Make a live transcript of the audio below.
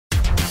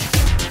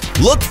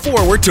Look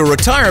forward to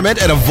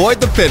retirement and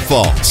avoid the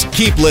pitfalls.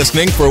 Keep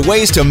listening for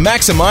ways to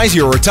maximize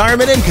your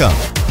retirement income.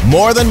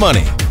 More Than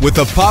Money with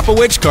the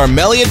Popowich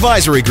Carmeli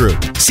Advisory Group,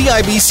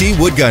 CIBC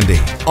Wood Gundy,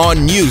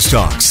 on News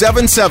Talk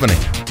 770.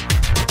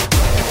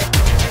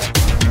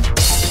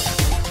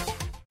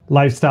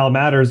 Lifestyle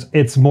Matters.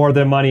 It's More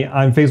Than Money.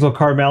 I'm Faisal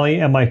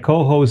Carmeli, and my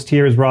co-host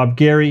here is Rob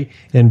Gary,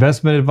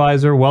 investment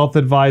advisor, wealth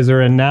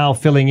advisor, and now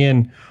filling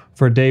in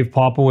for Dave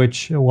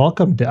Popowich.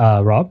 Welcome,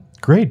 Rob.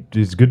 Great.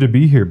 It's good to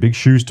be here. Big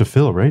shoes to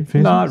fill, right,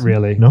 Faisal? Not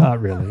really. No?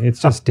 Not really.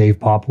 It's just Dave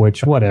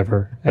Popowich.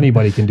 Whatever.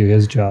 Anybody can do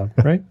his job,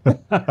 right?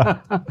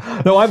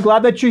 No, I'm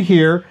glad that you're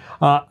here.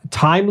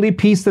 Timely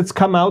piece that's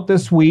come out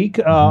this week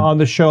on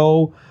the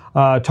show,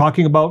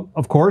 talking about,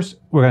 of course,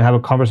 we're going to have a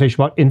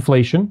conversation about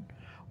inflation.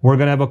 We're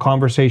going to have a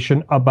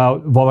conversation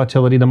about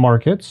volatility in the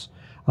markets.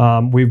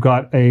 We've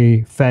got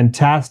a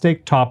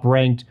fantastic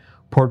top-ranked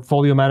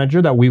portfolio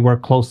manager that we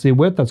work closely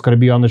with that's going to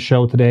be on the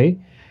show today.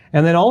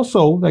 And then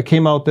also, that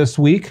came out this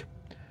week,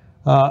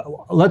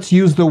 let's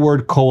use the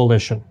word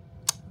coalition.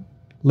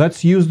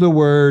 Let's use the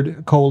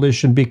word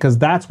coalition because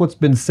that's what's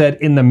been said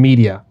in the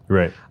media.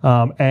 Right.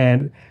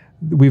 And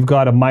we've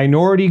got a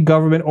minority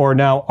government, or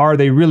now, are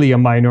they really a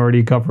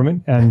minority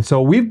government? And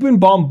so we've been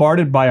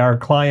bombarded by our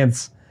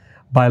clients,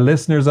 by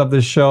listeners of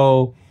the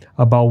show,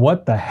 about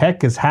what the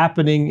heck is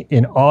happening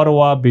in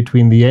Ottawa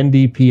between the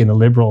NDP and the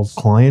Liberals.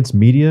 Clients,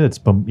 media,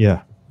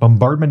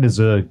 bombardment is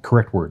a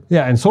correct word.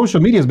 Yeah, and social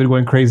media has been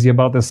going crazy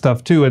about this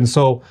stuff too. And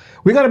so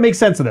we got to make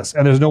sense of this.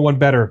 And there's no one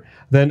better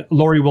than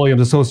Laurie Williams,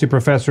 Associate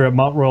Professor at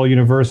Mount Royal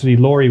University.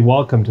 Laurie,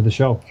 welcome to the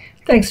show.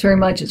 Thanks very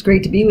much. It's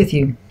great to be with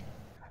you.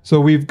 So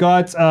we've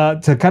got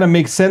to kind of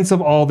make sense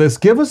of all this.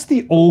 Give us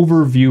the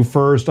overview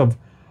first of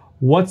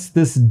what's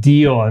this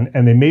deal,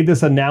 and they made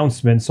this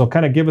announcement, so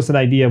kind of give us an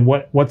idea of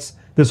what's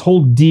this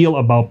whole deal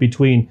about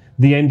between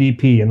the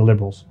NDP and the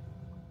Liberals.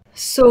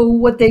 So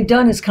what they've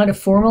done is kind of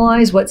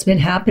formalize what's been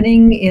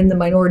happening in the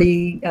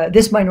minority,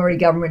 this minority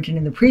government and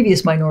in the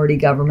previous minority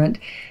government,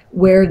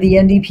 where the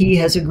NDP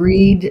has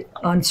agreed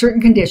on certain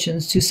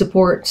conditions to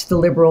support the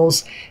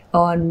Liberals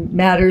on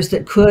matters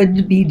that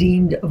could be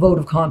deemed a vote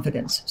of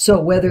confidence. So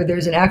whether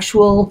there's an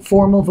actual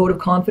formal vote of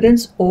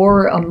confidence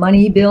or a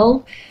money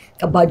bill,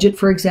 a budget,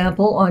 for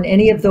example, on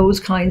any of those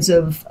kinds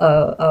of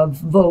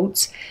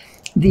votes,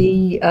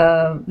 the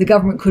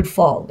government could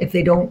fall if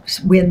they don't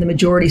win the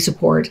majority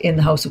support in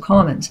the House of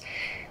Commons.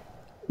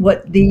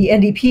 What the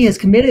NDP has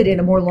committed in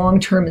a more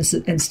long-term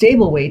and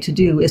stable way to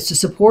do is to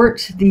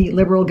support the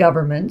Liberal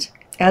government,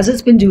 as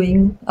it's been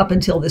doing up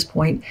until this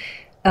point,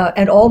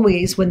 and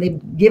always when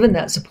they've given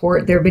that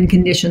support, there have been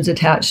conditions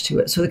attached to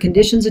it. So the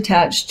conditions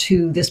attached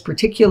to this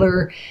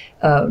particular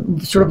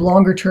sort of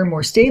longer-term,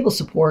 more stable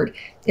support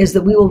is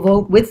that we will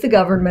vote with the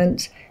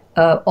government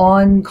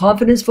on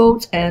confidence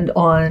votes and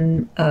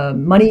on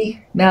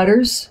money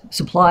matters,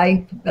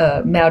 supply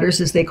matters,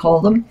 as they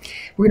call them.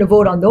 We're going to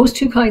vote on those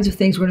two kinds of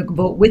things. We're going to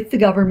vote with the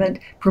government,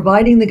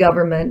 providing the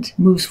government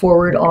moves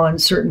forward on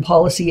certain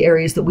policy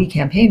areas that we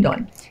campaigned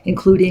on,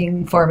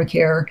 including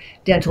pharmacare,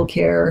 dental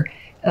care,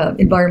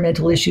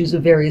 environmental issues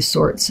of various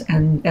sorts,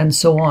 and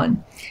so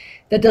on.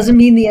 That doesn't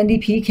mean the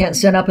NDP can't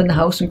stand up in the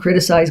House and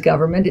criticize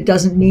government. It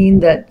doesn't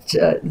mean that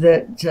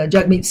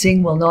Jagmeet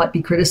Singh will not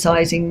be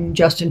criticizing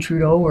Justin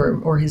Trudeau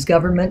or his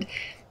government.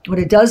 What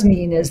it does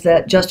mean is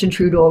that Justin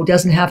Trudeau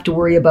doesn't have to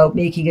worry about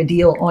making a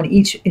deal on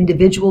each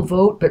individual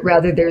vote, but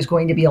rather there's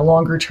going to be a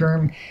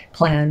longer-term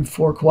plan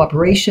for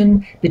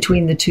cooperation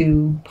between the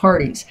two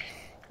parties.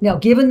 Now,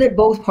 given that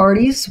both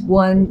parties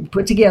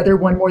put together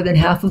won more than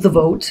half of the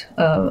vote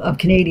of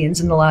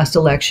Canadians in the last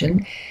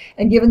election,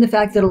 and given the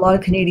fact that a lot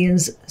of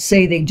Canadians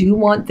say they do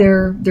want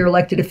their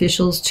elected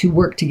officials to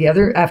work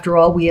together, after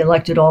all, we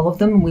elected all of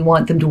them, we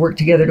want them to work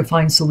together to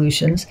find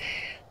solutions.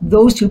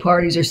 Those two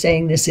parties are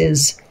saying this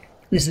is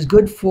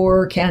good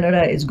for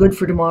Canada, it's good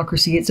for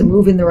democracy, it's a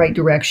move in the right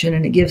direction,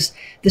 and it gives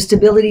the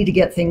stability to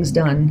get things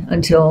done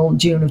until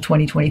June of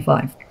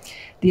 2025.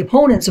 The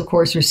opponents, of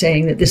course, are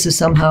saying that this is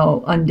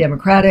somehow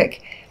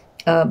undemocratic,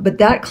 but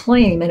that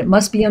claim, and it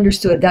must be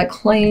understood, that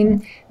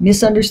claim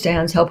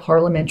misunderstands how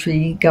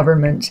parliamentary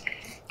government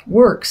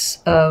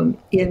works.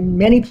 In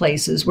many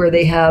places where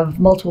they have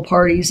multiple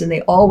parties and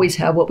they always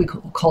have what we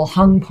call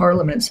hung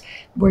parliaments,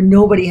 where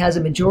nobody has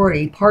a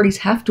majority, parties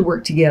have to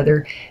work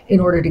together in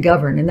order to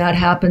govern. And that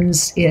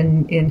happens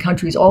in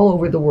countries all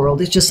over the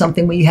world. It's just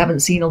something we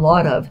haven't seen a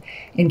lot of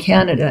in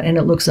Canada, and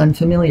it looks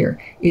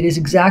unfamiliar. It is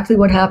exactly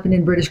what happened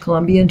in British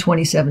Columbia in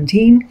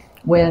 2017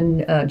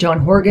 when John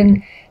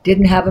Horgan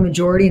didn't have a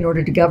majority in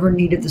order to govern,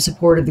 needed the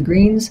support of the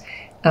Greens.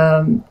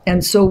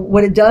 And so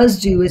what it does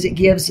do is it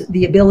gives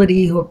the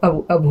ability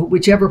of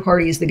whichever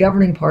party is the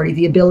governing party,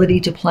 the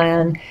ability to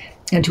plan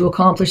and to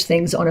accomplish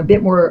things on a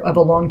bit more of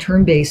a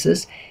long-term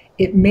basis.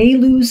 It may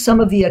lose some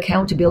of the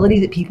accountability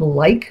that people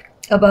like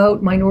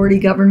about minority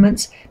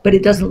governments, but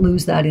it doesn't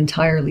lose that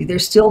entirely.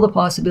 There's still the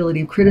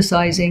possibility of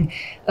criticizing.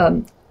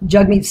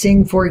 Jagmeet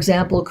Singh, for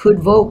example, could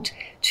vote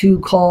to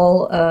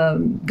call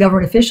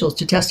government officials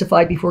to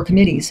testify before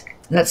committees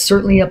That's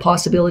certainly a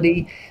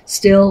possibility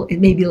still. It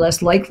may be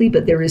less likely,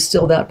 but there is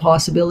still that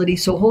possibility.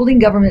 So holding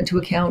government to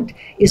account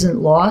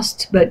isn't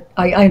lost, but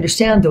I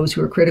understand those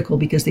who are critical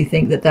because they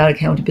think that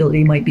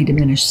accountability might be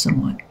diminished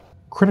somewhat.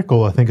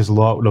 Critical, I think, is a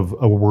lot of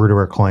a word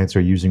our clients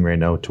are using right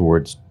now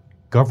towards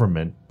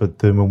government. But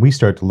then when we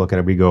start to look at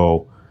it, we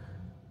go,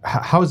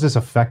 how is this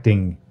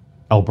affecting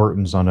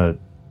Albertans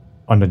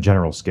on a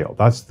general scale?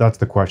 That's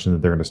the question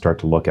that they're going to start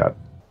to look at.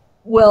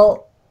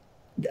 Well,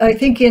 I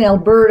think in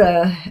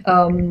Alberta,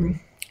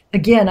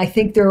 again, I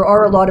think there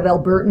are a lot of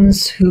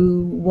Albertans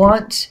who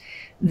want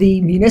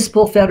the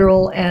municipal,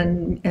 federal,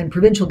 and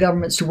provincial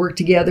governments to work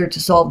together to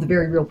solve the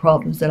very real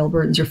problems that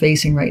Albertans are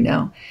facing right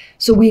now.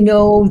 So we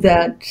know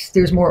that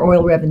there's more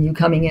oil revenue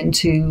coming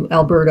into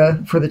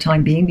Alberta for the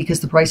time being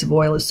because the price of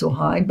oil is so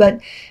high. But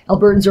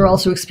Albertans are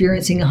also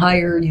experiencing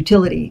higher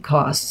utility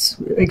costs,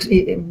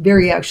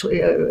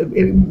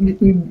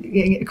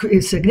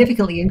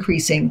 significantly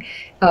increasing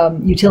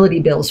utility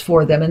bills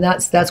for them, and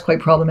that's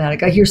quite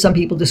problematic. I hear some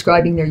people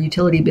describing their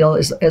utility bill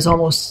as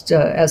almost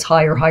as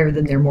high or higher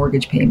than their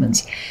mortgage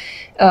payments.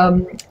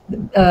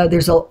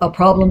 There's a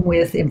problem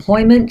with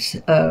employment.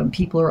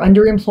 People are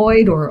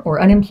underemployed or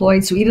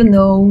unemployed. So even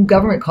though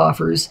government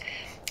coffers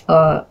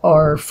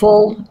are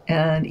full,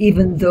 and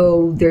even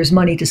though there's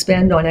money to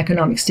spend on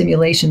economic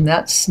stimulation,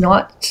 that's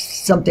not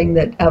something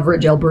that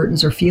average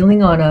Albertans are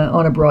feeling on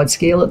a broad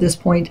scale at this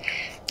point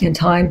in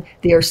time.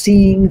 They are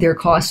seeing their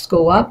costs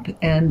go up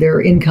and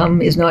their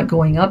income is not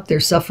going up. They're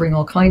suffering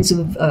all kinds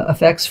of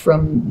effects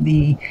from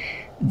the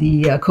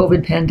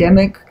COVID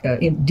pandemic,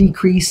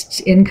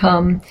 decreased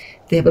income.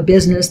 They have a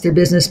business. Their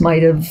business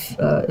might have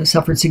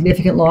suffered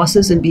significant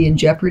losses and be in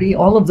jeopardy.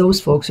 All of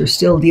those folks are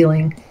still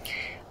dealing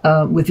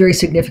with very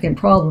significant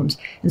problems.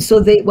 And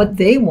so what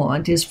they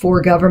want is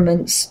for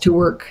governments to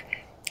work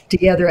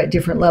together at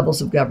different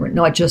levels of government,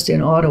 not just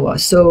in Ottawa.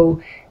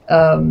 So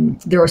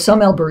there are some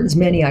Albertans,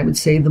 many I would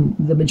say, the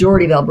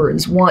majority of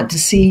Albertans want to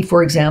see,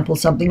 for example,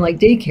 something like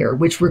daycare,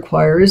 which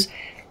requires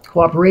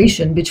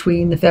cooperation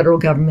between the federal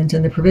government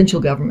and the provincial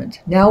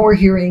government. Now we're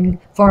hearing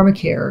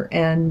pharmacare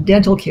and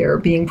dental care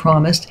being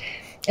promised.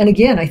 And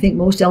again, I think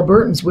most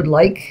Albertans would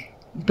like,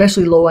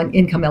 especially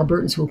low-income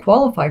Albertans who will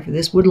qualify for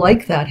this, would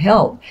like that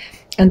help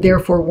and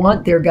therefore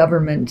want their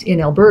government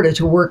in Alberta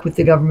to work with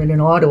the government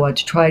in Ottawa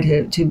to try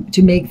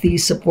to make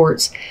these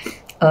supports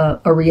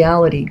a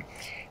reality.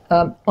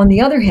 On the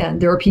other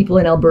hand, there are people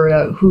in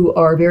Alberta who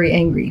are very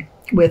angry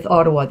with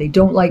Ottawa. They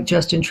don't like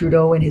Justin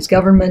Trudeau and his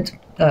government.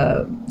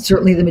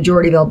 Certainly the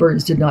majority of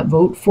Albertans did not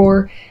vote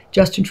for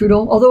Justin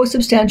Trudeau, although a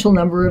substantial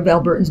number of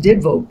Albertans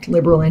did vote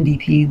Liberal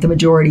NDP. The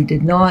majority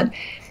did not.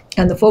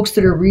 And the folks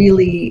that are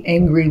really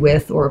angry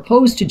with or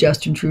opposed to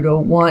Justin Trudeau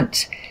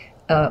want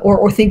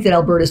or think that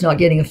Alberta is not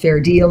getting a fair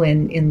deal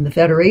in the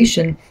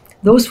Federation.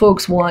 Those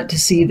folks want to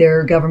see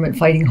their government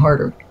fighting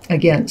harder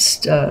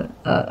against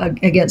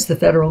the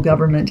federal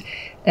government.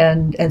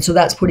 And so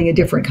that's putting a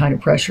different kind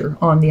of pressure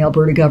on the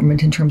Alberta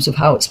government in terms of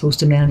how it's supposed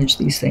to manage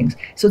these things.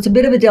 So it's a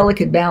bit of a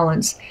delicate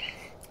balance.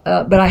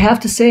 But I have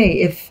to say,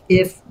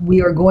 if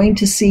we are going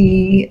to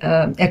see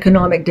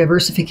economic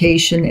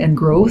diversification and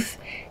growth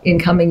in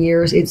coming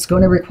years, it's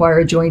going to require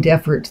a joint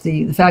effort.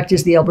 The fact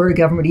is the Alberta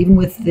government, even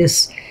with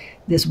this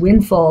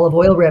windfall of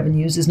oil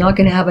revenues, is not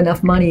going to have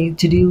enough money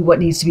to do what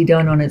needs to be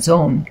done on its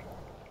own.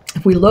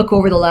 If we look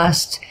over the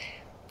last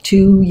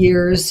 2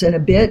 years and a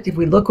bit, if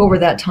we look over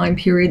that time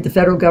period, the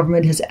federal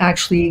government has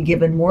actually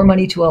given more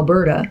money to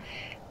Alberta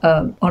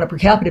on a per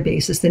capita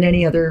basis than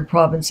any other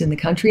province in the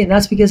country. And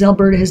that's because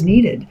Alberta has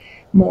needed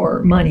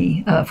more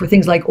money for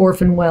things like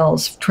orphan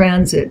wells,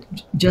 transit,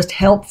 just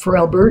help for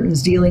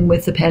Albertans dealing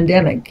with the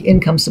pandemic,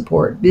 income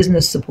support,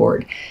 business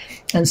support,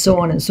 and so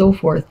on and so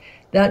forth.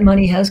 That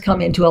money has come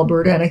into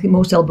Alberta, and I think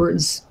most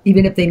Albertans,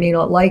 even if they may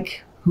not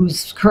like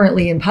who's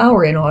currently in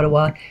power in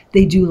Ottawa,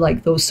 they do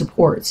like those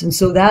supports. And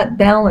so that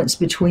balance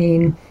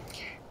between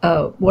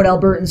what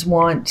Albertans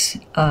want,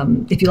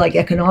 if you like,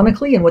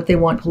 economically and what they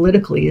want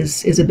politically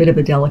is a bit of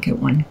a delicate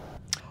one.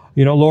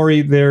 You know,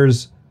 Lori,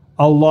 there's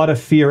a lot of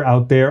fear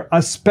out there,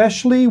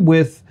 especially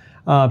with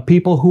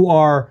people who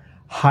are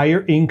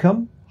higher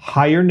income,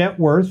 higher net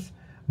worth,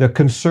 the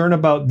concern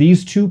about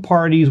these two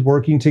parties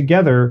working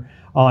together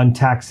on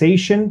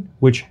taxation,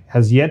 which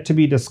has yet to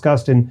be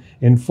discussed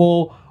in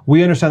full.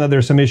 We understand that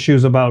there's some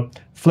issues about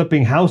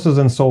flipping houses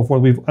and so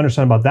forth. We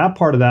understand about that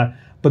part of that.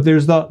 But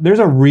there's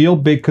a real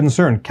big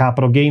concern.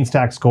 Capital gains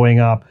tax going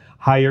up,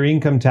 higher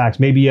income tax,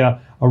 maybe a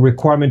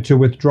requirement to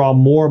withdraw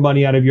more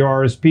money out of your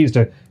RSPs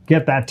to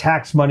get that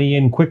tax money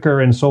in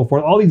quicker and so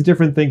forth. All these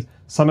different things.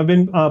 Some have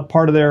been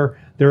part of their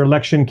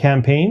election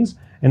campaigns,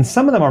 and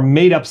some of them are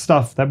made up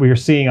stuff that we are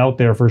seeing out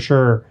there for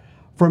sure.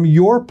 From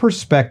your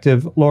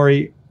perspective,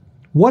 Lori,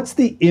 what's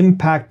the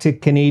impact to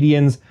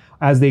Canadians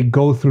as they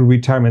go through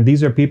retirement?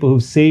 These are people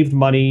who've saved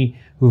money,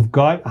 who've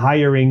got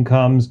higher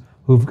incomes,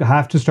 who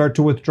have to start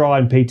to withdraw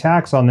and pay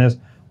tax on this.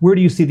 Where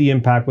do you see the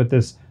impact with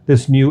this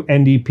new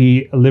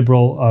NDP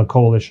Liberal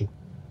coalition?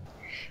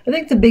 I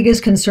think the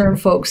biggest concern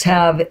folks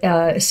have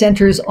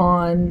centers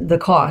on the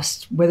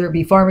cost, whether it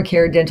be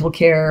pharmacare, dental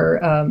care,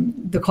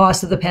 the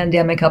cost of the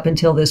pandemic up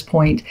until this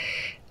point.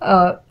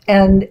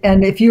 And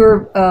if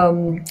you're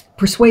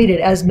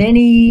persuaded, as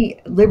many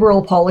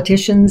liberal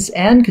politicians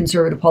and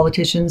conservative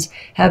politicians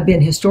have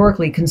been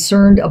historically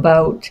concerned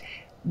about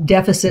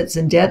deficits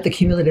and debt, the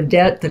cumulative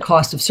debt, the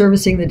cost of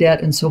servicing the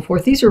debt, and so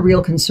forth, these are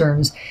real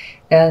concerns.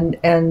 And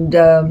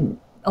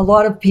a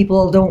lot of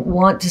people don't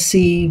want to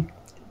see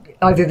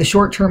either the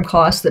short-term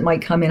costs that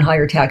might come in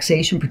higher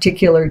taxation,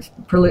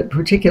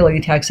 particularly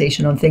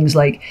taxation on things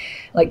like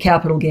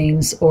capital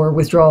gains or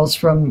withdrawals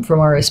from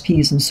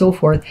RSPs and so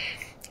forth.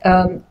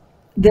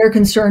 They're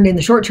concerned in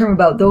the short term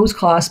about those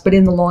costs, but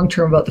in the long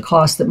term about the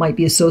costs that might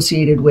be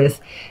associated with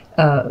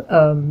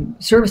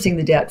servicing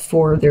the debt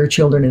for their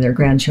children and their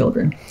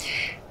grandchildren.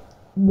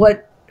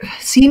 What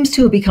seems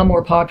to have become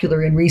more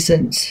popular in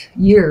recent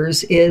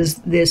years is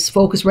this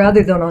focus,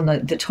 rather than on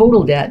the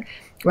total debt,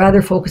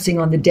 rather focusing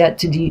on the debt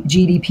to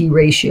GDP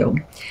ratio.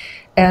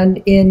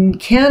 And in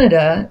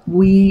Canada,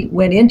 we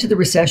went into the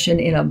recession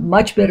in a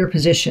much better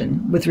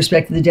position with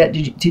respect to the debt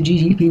to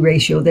GDP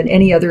ratio than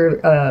any other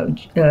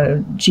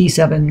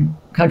G7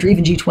 country,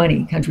 even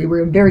G20 country.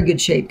 We're in very good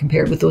shape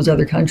compared with those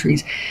other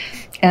countries.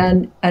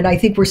 And I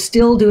think we're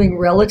still doing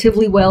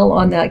relatively well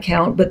on that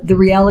count, but the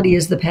reality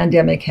is the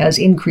pandemic has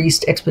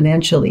increased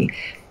exponentially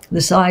the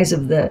size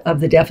of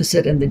the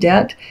deficit and the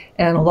debt.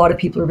 And a lot of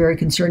people are very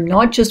concerned,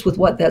 not just with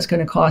what that's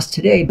going to cost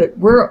today, but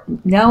we're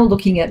now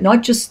looking at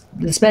not just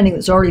the spending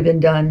that's already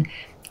been done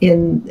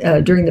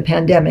during the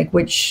pandemic,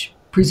 which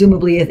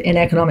presumably in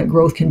economic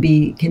growth can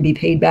be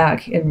paid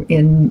back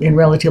in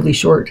relatively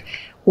short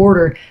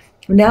order.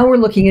 Now we're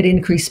looking at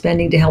increased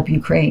spending to help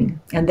Ukraine,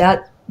 and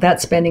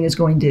that spending is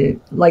going to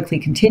likely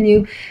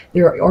continue.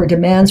 There are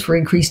demands for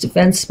increased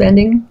defense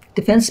spending.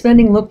 Defense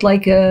spending looked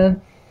like a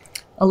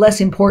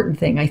less important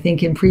thing, I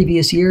think, in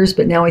previous years,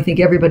 but now I think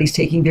everybody's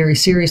taking very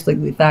seriously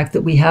the fact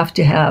that we have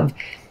to have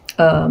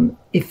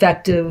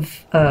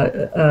effective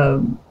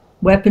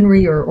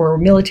weaponry or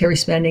military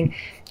spending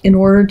in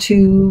order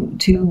to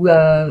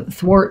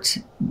thwart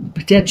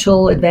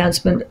potential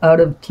advancement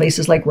out of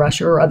places like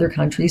Russia or other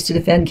countries to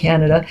defend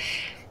Canada.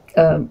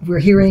 We're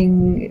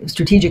hearing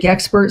strategic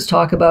experts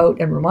talk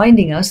about and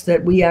reminding us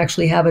that we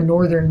actually have a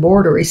northern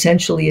border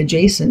essentially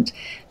adjacent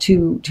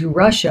to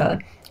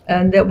Russia,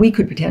 and that we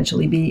could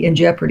potentially be in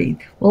jeopardy.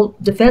 Well,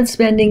 defense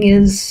spending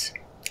is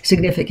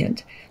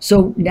significant.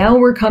 So now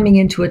we're coming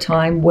into a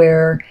time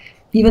where,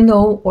 even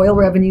though oil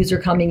revenues are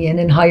coming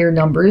in higher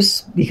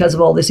numbers because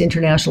of all this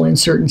international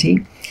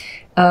uncertainty,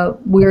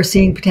 we are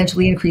seeing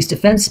potentially increased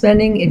defense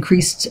spending,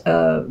 increased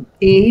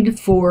aid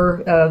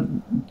for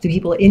the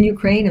people in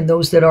Ukraine and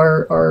those that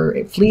are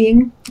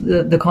fleeing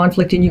the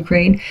conflict in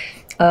Ukraine,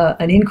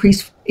 an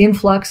increased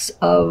influx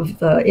of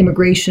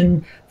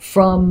immigration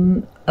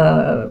from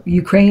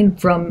Ukraine,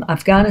 from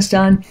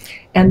Afghanistan,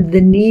 and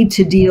the need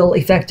to deal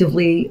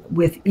effectively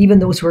with even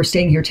those who are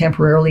staying here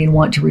temporarily and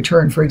want to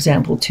return, for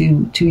example,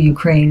 to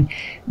Ukraine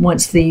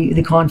once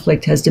the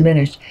conflict has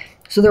diminished.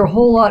 So there are a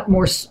whole lot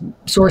more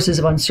sources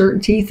of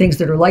uncertainty, things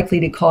that are likely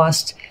to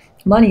cost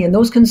money, and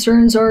those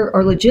concerns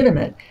are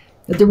legitimate.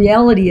 But the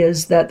reality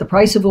is that the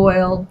price of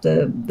oil,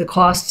 the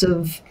costs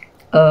of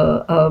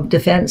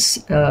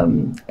defense,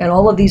 and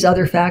all of these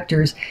other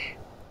factors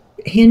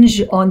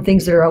hinge on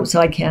things that are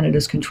outside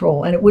Canada's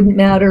control. And it wouldn't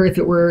matter if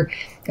it were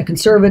a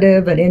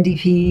Conservative, an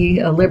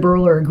NDP, a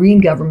Liberal, or a Green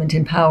government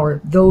in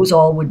power. Those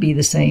all would be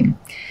the same.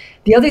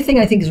 The other thing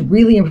I think is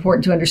really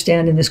important to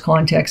understand in this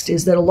context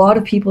is that a lot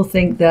of people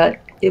think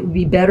that it would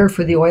be better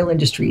for the oil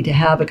industry to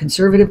have a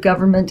Conservative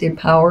government in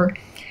power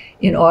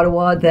in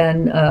Ottawa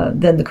than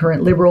the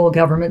current Liberal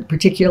government,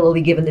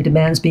 particularly given the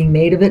demands being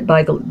made of it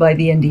by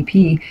the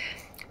NDP.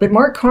 But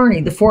Mark Carney,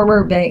 the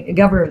former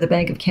governor of the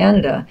Bank of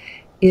Canada,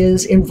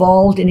 is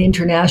involved in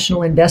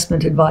international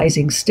investment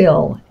advising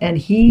still, and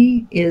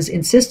he is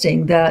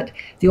insisting that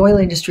the oil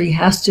industry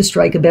has to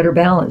strike a better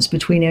balance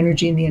between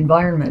energy and the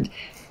environment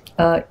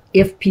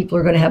if people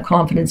are going to have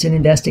confidence in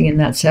investing in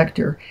that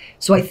sector.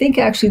 So I think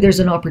actually there's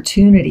an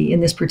opportunity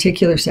in this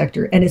particular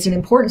sector, and it's an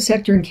important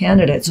sector in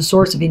Canada. It's a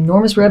source of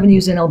enormous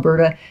revenues in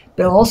Alberta,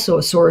 but also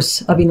a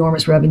source of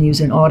enormous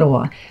revenues in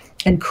Ottawa.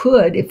 And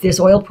could, if this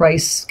oil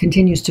price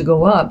continues to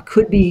go up,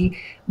 could be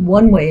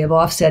one way of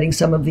offsetting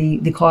some of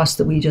the costs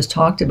that we just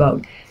talked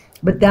about.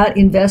 But that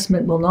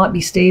investment will not be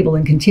stable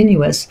and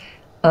continuous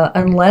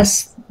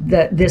unless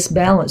this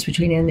balance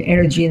between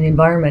energy and the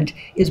environment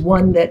is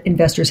one that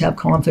investors have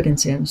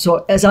confidence in.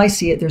 So as I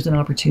see it, there's an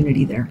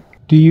opportunity there.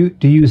 Do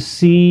you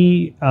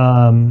see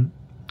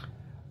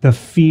the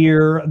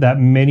fear that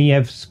many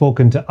have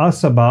spoken to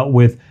us about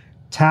with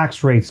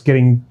tax rates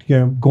going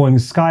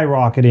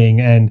skyrocketing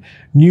and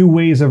new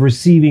ways of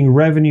receiving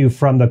revenue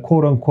from the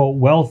quote unquote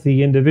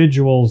wealthy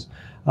individuals?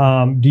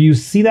 Do you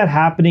see that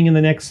happening in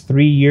the next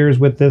 3 years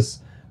with this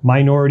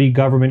minority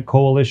government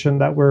coalition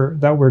that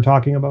we're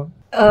talking about?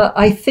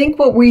 I think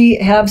what we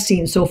have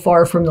seen so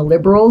far from the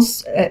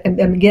Liberals, and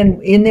again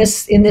in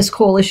this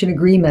coalition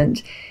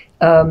agreement,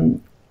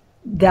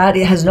 that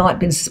has not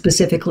been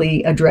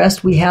specifically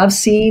addressed. We have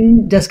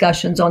seen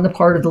discussions on the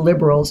part of the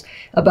Liberals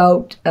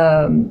about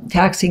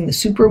taxing the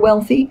super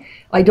wealthy.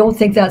 I don't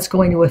think that's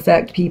going to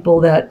affect people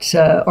that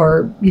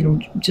are,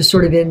 just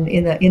sort of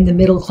in the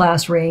middle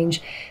class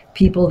range,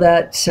 people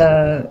that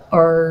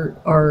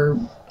are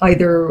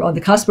either on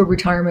the cusp of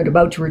retirement,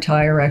 about to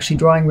retire, actually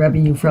drawing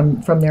revenue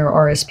from their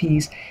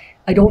RSPs.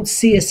 I don't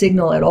see a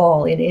signal at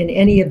all in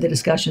any of the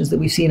discussions that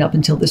we've seen up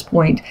until this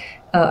point.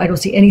 I don't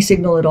see any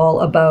signal at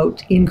all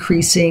about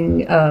increasing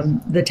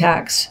the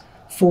tax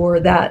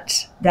for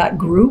that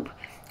group.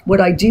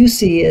 What I do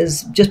see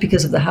is, just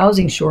because of the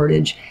housing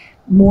shortage,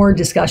 more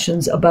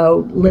discussions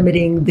about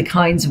limiting the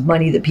kinds of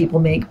money that people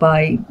make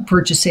by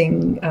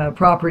purchasing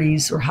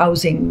properties or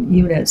housing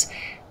units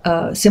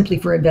simply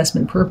for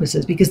investment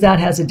purposes, because that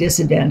has a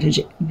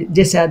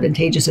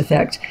disadvantageous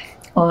effect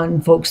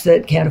on folks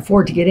that can't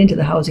afford to get into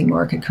the housing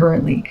market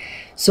currently.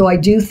 So I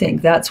do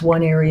think that's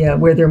one area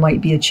where there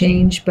might be a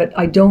change, but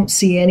I don't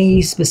see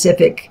any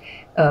specific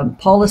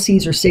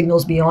policies or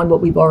signals beyond what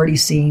we've already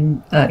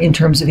seen in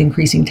terms of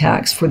increasing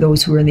tax for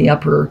those who are in the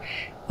upper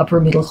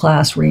middle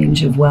class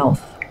range of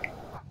wealth.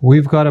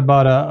 We've got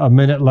about a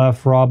minute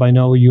left, Rob. I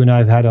know you and I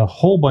have had a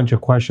whole bunch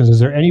of questions. Is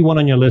there anyone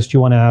on your list you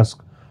want to ask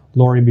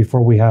Lori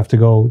before we have to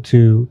go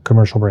to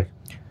commercial break?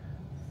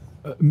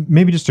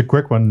 Maybe just a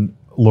quick one,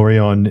 Lori,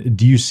 on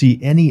do you see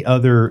any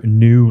other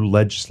new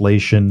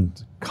legislation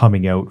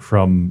coming out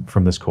from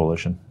this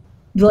coalition?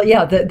 Well,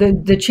 yeah,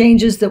 the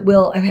changes that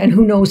will, and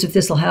who knows if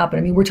this will happen.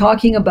 I mean, we're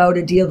talking about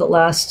a deal that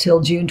lasts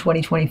till June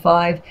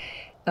 2025.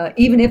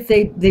 Even if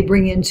they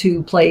bring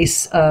into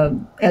place,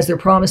 as they're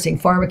promising,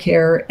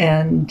 pharmacare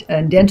and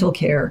dental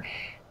care,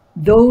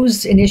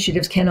 those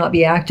initiatives cannot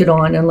be acted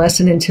on unless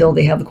and until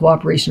they have the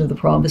cooperation of the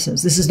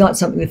provinces. This is not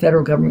something the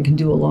federal government can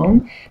do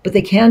alone, but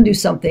they can do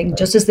something,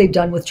 just as they've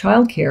done with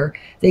childcare.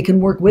 They can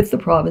work with the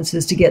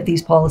provinces to get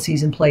these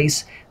policies in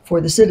place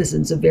for the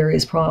citizens of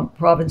various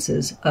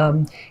provinces.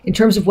 In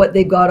terms of what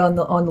they've got on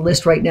the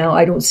list right now,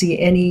 I don't see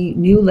any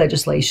new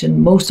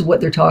legislation. Most of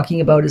what they're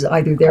talking about is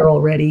either there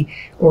already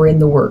or in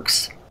the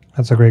works.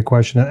 That's a great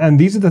question. And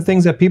these are the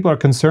things that people are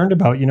concerned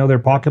about, their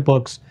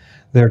pocketbooks,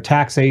 their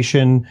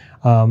taxation,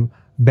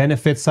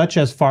 benefits such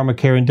as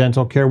pharmacare and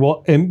dental care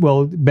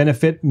will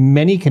benefit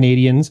many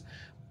Canadians,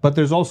 but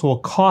there's also a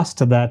cost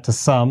to that to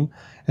some.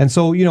 And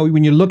so,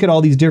 when you look at all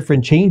these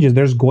different changes,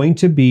 there's going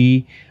to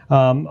be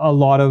a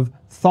lot of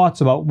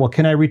thoughts about, well,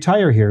 can I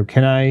retire here?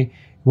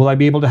 Will I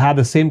be able to have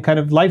the same kind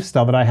of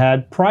lifestyle that I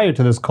had prior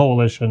to this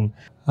coalition?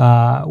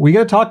 We got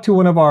to talk to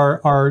one of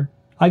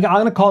I'm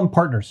going to call them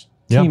partners,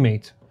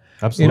 teammates.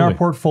 Absolutely. In our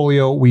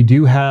portfolio, we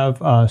do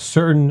have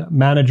certain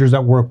managers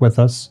that work with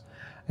us,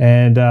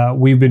 and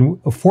we've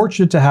been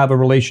fortunate to have a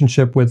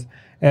relationship with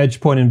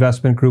EdgePoint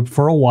Investment Group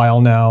for a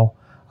while now.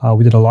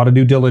 We did a lot of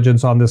due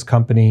diligence on this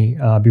company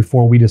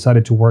before we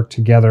decided to work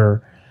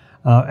together,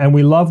 and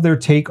we love their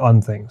take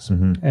on things.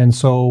 Mm-hmm. And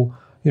so,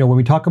 when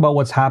we talk about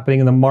what's happening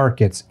in the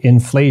markets,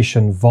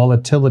 inflation,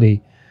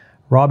 volatility,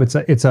 Rob, it's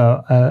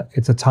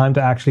a time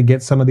to actually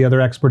get some of the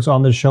other experts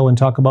on the show and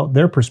talk about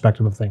their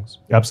perspective of things.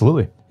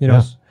 Absolutely.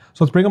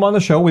 So let's bring them on the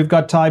show. We've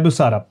got Ty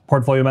Busada,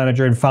 portfolio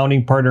manager and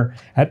founding partner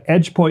at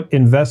EdgePoint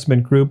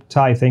Investment Group.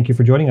 Ty, thank you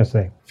for joining us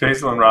today.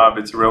 Faisal and Rob,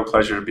 it's a real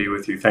pleasure to be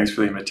with you. Thanks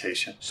for the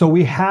invitation. So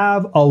we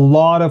have a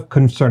lot of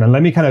concern, and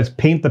let me kind of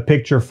paint the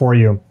picture for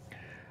you.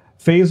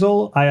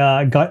 Faisal,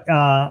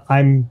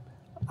 I'm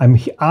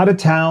out of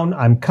town.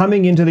 I'm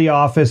coming into the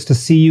office to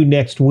see you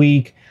next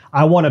week.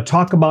 I want to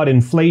talk about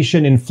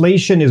inflation.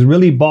 Inflation is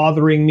really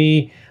bothering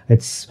me.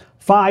 It's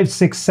 5,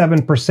 6,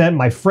 7%.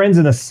 My friends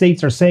in the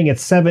States are saying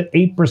it's 7,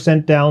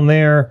 8% down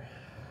there.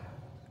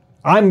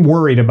 I'm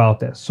worried about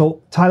this.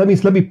 So Ty,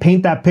 let me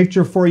paint that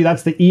picture for you.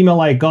 That's the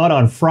email I got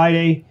on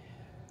Friday.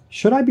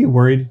 Should I be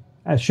worried?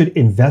 Should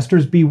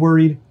investors be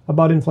worried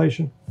about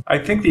inflation? I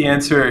think the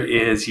answer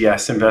is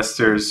yes.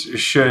 Investors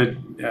should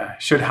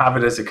have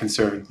it as a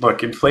concern.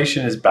 Look,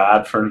 inflation is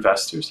bad for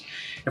investors.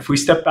 If we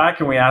step back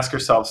and we ask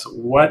ourselves,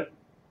 what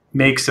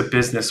makes a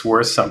business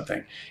worth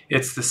something?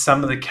 It's the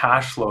sum of the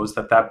cash flows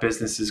that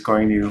business is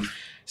going to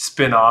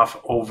spin off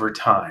over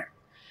time.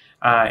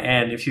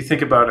 And if you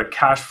think about a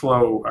cash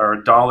flow or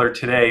a dollar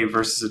today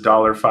versus a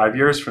dollar 5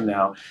 years from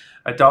now,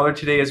 a dollar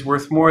today is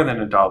worth more than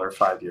a dollar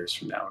 5 years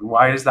from now. And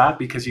why is that?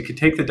 Because you could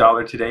take the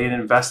dollar today and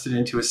invest it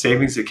into a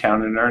savings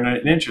account and earn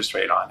an interest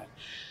rate on it.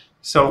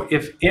 So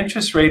if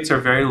interest rates are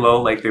very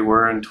low, like they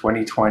were in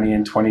 2020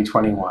 and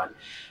 2021,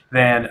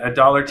 then a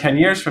dollar 10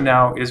 years from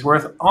now is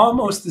worth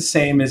almost the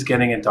same as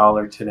getting a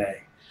dollar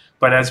today.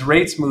 But as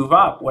rates move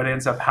up, what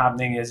ends up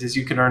happening is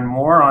you can earn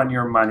more on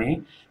your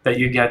money that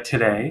you get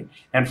today.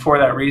 And for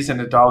that reason,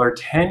 a dollar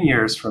 10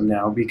 years from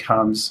now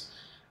becomes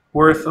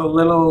worth a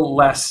little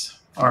less,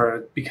 or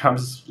it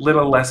becomes a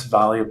little less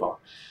valuable.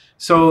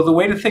 So the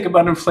way to think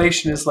about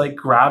inflation is like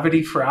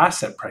gravity for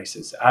asset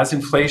prices. As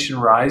inflation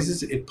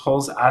rises, it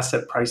pulls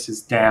asset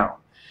prices down.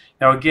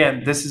 Now,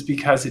 again, this is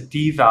because it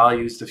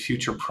devalues the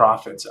future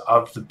profits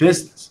of the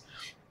business.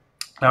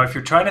 Now, if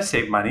you're trying to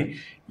save money,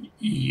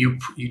 you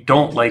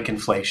don't like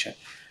inflation.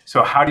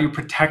 So how do you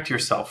protect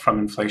yourself from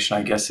inflation,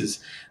 I guess, is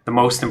the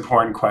most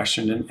important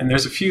question. And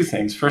there's a few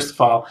things. First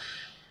of all,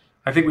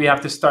 I think we have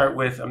to start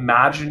with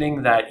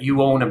imagining that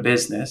you own a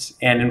business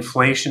and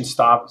inflation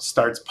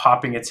starts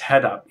popping its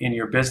head up in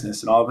your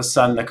business. And all of a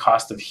sudden, the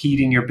cost of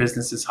heating your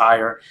business is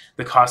higher.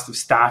 The cost of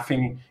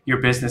staffing your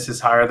business is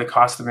higher. The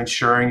cost of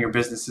insuring your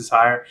business is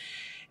higher.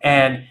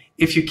 And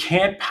if you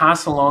can't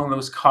pass along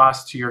those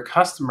costs to your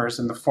customers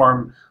in the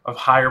form of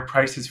higher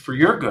prices for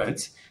your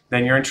goods,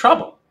 then you're in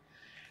trouble.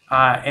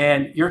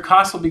 And your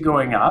costs will be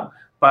going up,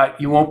 but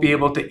you won't be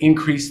able to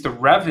increase the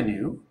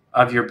revenue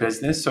of your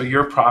business, so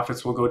your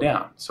profits will go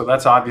down. So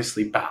that's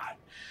obviously bad.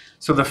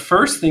 So the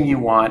first thing you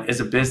want is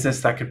a business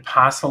that could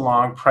pass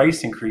along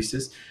price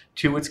increases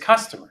to its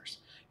customers.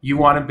 You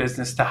want a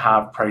business to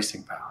have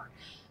pricing power.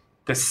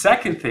 The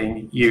second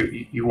thing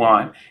you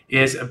want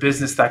is a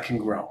business that can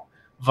grow.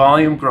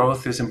 Volume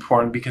growth is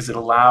important because it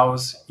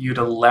allows you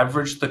to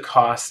leverage the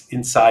costs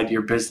inside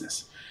your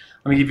business.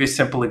 Let me give you a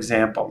simple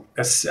example.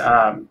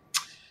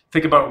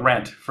 Think about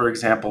rent, for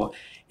example.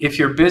 If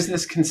your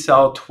business can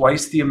sell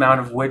twice the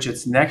amount of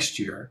widgets next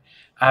year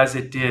as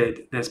it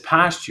did this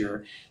past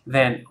year,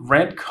 then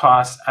rent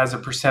costs as a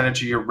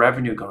percentage of your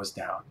revenue goes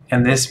down.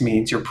 And this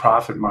means your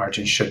profit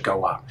margin should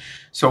go up.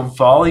 So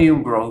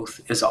volume growth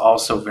is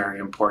also very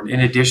important, in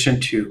addition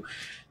to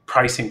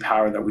pricing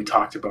power that we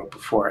talked about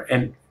before.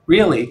 And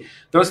really,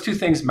 those two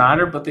things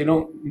matter, but they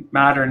don't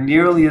matter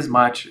nearly as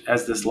much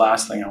as this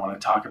last thing I want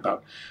to talk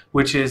about,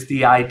 which is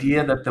the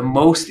idea that the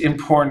most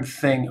important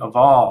thing of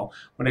all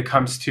when it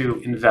comes to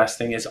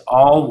investing is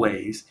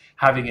always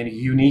having a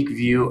unique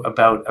view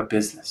about a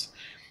business.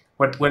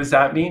 What does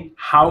that mean?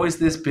 How is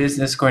this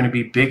business going to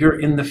be bigger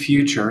in the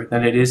future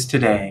than it is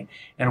today?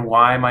 And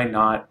why am I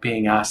not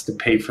being asked to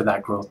pay for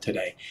that growth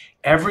today?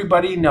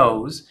 Everybody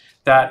knows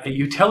that a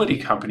utility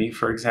company,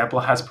 for example,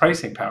 has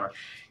pricing power.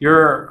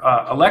 Your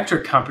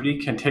electric company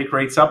can take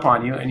rates up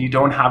on you and you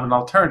don't have an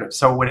alternative.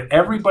 So when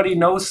everybody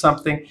knows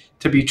something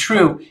to be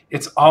true,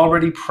 it's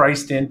already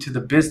priced into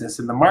the business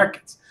in the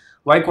markets.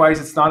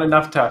 Likewise, it's not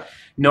enough to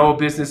know a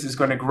business is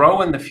going to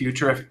grow in the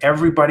future if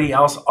everybody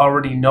else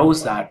already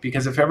knows that,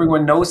 because if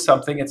everyone knows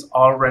something, it's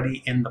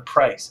already in the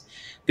price.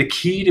 The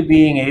key to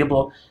being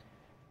able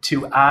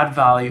to add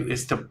value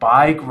is to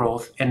buy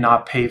growth and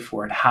not pay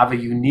for it. Have a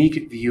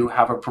unique view,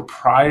 have a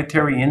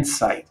proprietary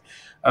insight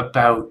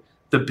about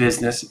the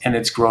business and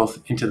its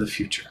growth into the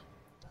future.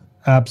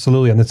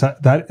 Absolutely. And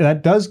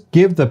that does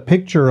give the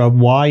picture of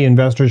why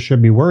investors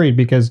should be worried,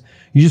 because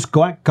you just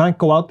can't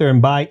go out there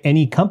and buy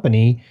any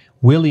company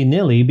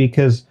willy-nilly,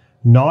 because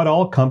not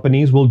all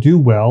companies will do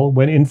well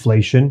when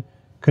inflation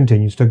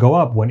continues to go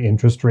up, when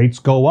interest rates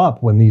go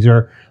up, when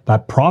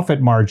that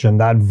profit margin,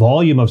 that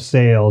volume of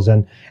sales,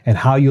 and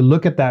how you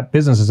look at that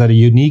business. Is that a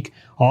unique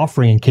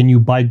offering, and can you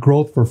buy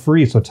growth for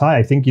free? So Ty,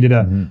 I think you did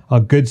a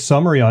good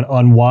summary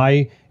on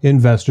why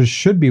investors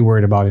should be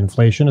worried about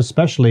inflation,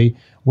 especially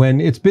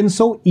when it's been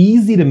so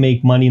easy to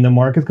make money in the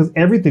market because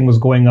everything was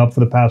going up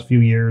for the past few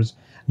years.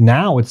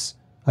 Now it's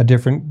a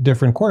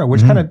different corner,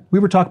 which we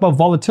were talking about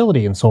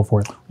volatility and so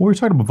forth. Well, we were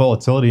talking about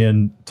volatility,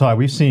 and Ty,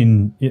 we've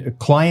seen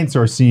clients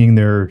are seeing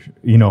their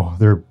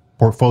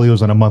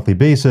portfolios on a monthly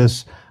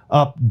basis,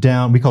 up,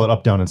 down. We call it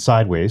up, down, and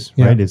sideways,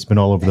 right? It's been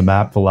all over the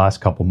map for the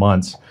last couple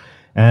months.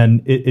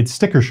 And it's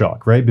sticker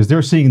shock, right? Because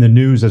they're seeing the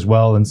news as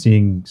well and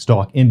seeing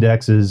stock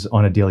indexes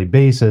on a daily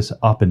basis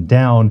up and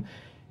down.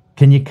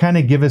 Can you kind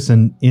of give us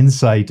an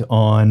insight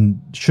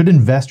on, should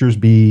investors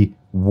be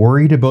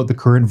worried about the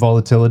current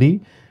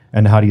volatility?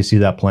 And how do you see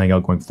that playing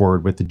out going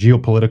forward with the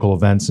geopolitical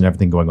events and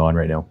everything going on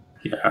right now?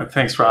 Yeah,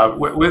 thanks, Rob.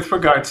 With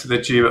regards to the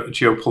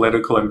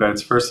geopolitical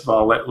events, first of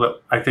all,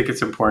 I think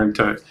it's important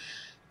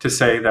to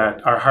say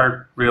that our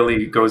heart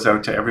really goes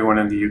out to everyone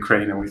in the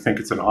Ukraine, and we think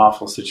it's an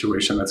awful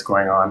situation that's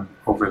going on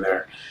over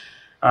there.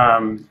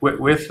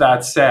 With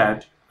that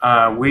said,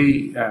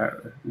 we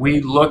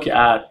look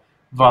at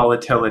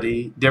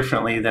volatility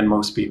differently than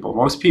most people.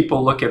 Most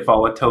people look at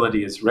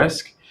volatility as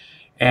risk,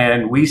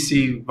 and we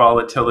see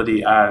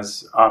volatility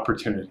as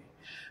opportunity.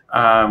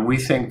 We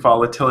think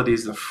volatility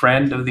is the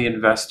friend of the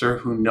investor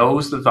who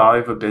knows the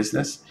value of a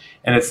business,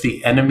 and it's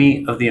the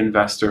enemy of the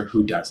investor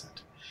who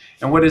doesn't.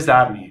 And what does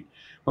that mean?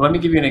 Well, let me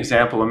give you an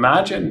example.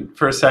 Imagine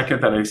for a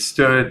second that I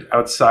stood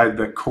outside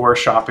the Core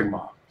shopping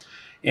mall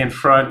in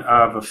front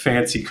of a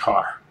fancy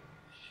car.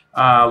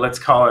 Let's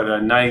call it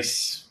a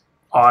nice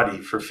Audi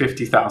for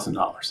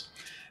 $50,000.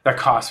 That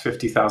costs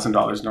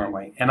 $50,000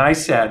 normally. And I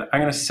said,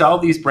 I'm going to sell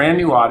these brand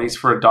new Audis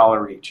for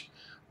 $1 each.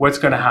 What's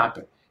going to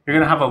happen? You're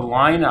going to have a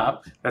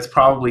lineup that's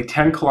probably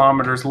 10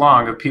 kilometers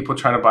long of people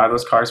trying to buy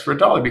those cars for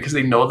 $1 because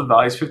they know the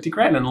value is 50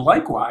 grand. And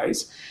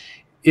likewise,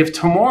 if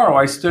tomorrow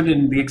I stood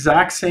in the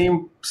exact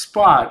same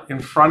spot in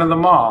front of the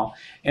mall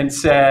and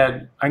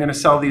said, I'm going to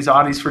sell these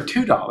Audis for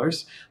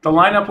 $2, the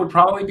lineup would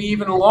probably be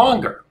even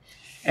longer.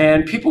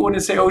 And people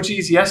wouldn't say, oh,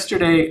 geez,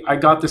 yesterday I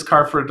got this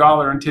car for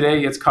 $1 and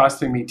today it's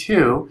costing me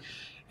 $2.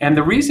 And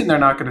the reason they're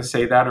not going to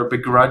say that or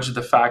begrudge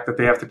the fact that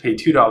they have to pay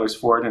 $2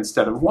 for it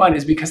instead of $1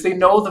 is because they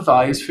know the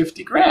value is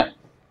 50 grand.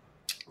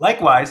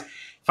 Likewise,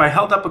 If I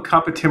held up a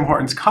cup of Tim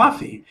Hortons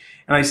coffee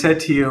and I said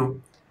to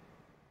you,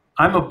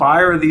 I'm a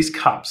buyer of these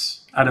cups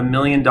at $1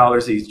 million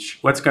each,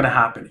 what's going to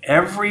happen?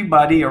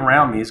 Everybody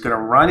around me is going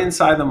to run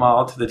inside the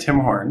mall to the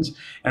Tim Hortons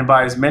and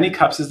buy as many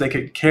cups as they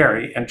could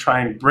carry and try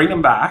and bring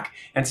them back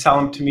and sell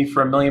them to me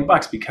for $1 million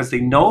because they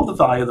know the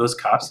value of those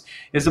cups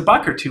is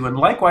 $1 or $2. And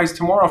likewise,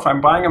 tomorrow, if I'm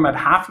buying them at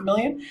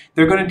 $500,000,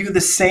 they're going to do the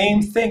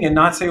same thing and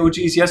not say, oh,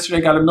 geez, yesterday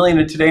I got $1 million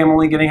and today I'm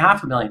only getting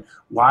 $500,000.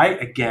 Why?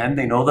 Again,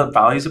 they know the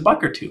value is $1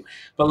 or $2.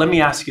 But let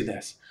me ask you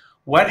this.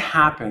 What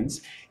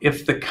happens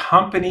if the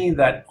company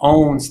that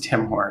owns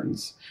Tim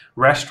Hortons,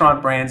 Restaurant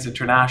Brands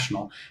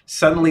International,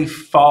 suddenly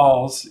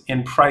falls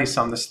in price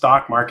on the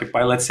stock market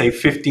by, let's say,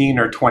 15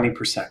 or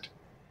 20%?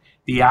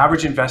 The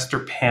average investor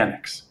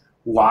panics.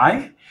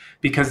 Why?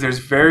 Because there's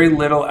very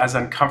little as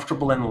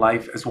uncomfortable in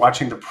life as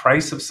watching the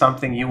price of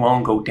something you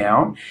own go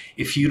down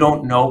if you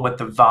don't know what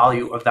the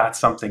value of that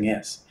something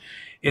is.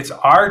 It's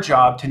our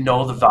job to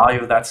know the value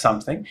of that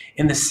something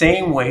in the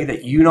same way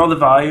that you know the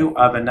value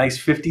of a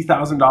nice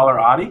 $50,000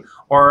 Audi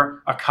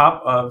or a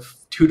cup of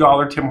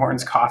 $2 Tim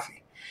Hortons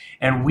coffee.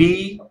 And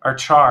we are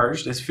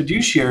charged as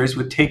fiduciaries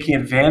with taking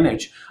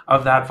advantage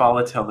of that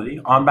volatility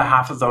on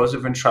behalf of those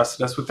who've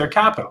entrusted us with their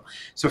capital.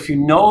 So if you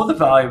know the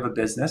value of a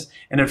business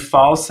and it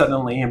falls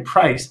suddenly in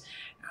price,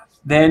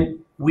 then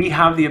we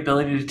have the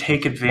ability to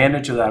take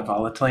advantage of that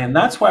volatility. And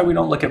that's why we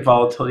don't look at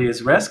volatility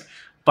as risk,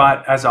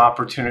 but as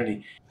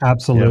opportunity.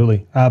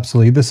 Absolutely. Yeah.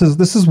 Absolutely. This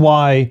is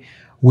why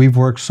we've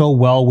worked so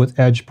well with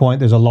EdgePoint.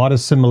 There's a lot of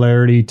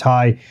similarity.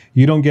 Ty,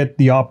 you don't get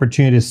the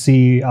opportunity to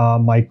see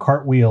my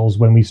cartwheels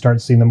when we start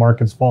seeing the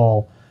markets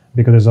fall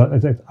because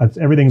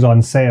everything's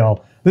on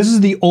sale. This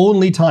is the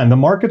only time, the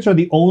markets are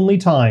the only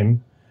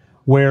time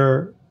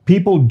where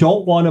people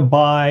don't want to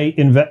buy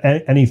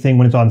anything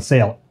when it's on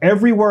sale.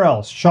 Everywhere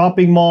else,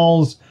 shopping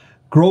malls,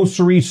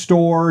 grocery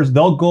stores,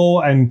 they'll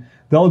go and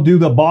they'll do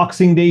the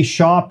Boxing Day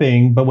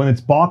shopping, but when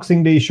it's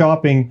Boxing Day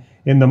shopping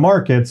in the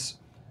markets,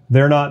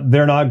 they're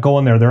not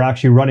going there. They're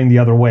actually running the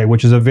other way,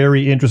 which is a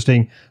very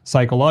interesting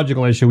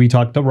psychological issue. We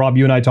talked to Rob,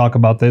 you and I talk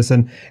about this,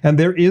 and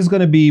there is going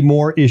to be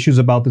more issues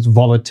about this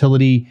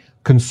volatility,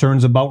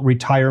 concerns about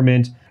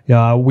retirement.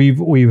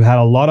 We've had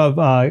a lot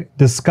of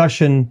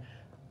discussion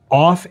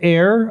off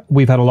air.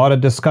 We've had a lot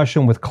of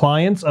discussion with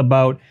clients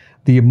about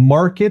the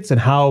markets and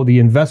how the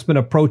investment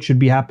approach should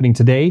be happening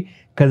today,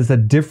 because it's a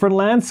different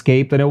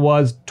landscape than it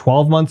was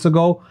 12 months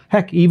ago,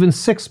 heck, even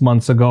 6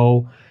 months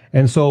ago.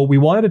 And so we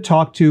wanted to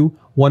talk to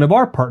one of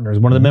our partners,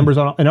 one of the members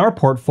in our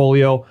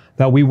portfolio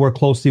that we work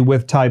closely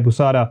with, Ty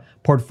Busada,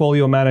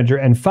 portfolio manager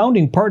and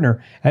founding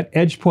partner at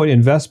EdgePoint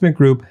Investment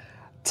Group.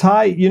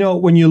 Ty,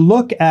 when you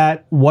look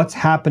at what's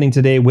happening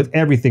today with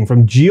everything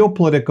from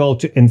geopolitical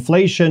to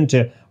inflation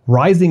to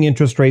rising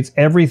interest rates,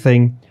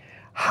 everything,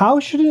 how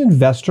should an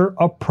investor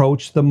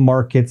approach the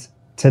markets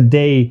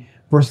today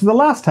versus the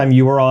last time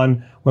you were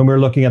on when we were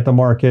looking at the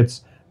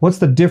markets? What's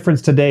the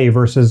difference today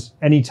versus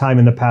any time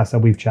in the past that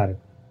we've chatted?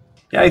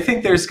 Yeah, I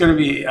think there's going to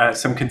be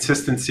some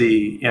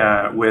consistency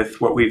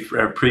with what we've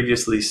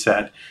previously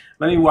said.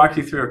 Let me walk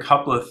you through a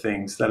couple of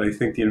things that I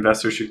think the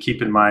investor should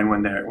keep in mind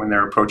when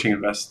they're approaching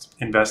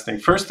investing.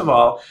 First of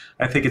all,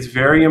 I think it's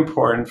very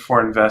important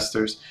for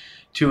investors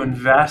to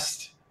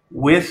invest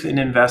with an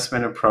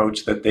investment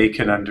approach that they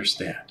can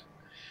understand.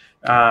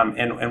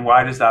 And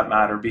why does that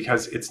matter?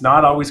 Because it's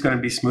not always going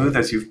to be smooth,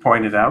 as you've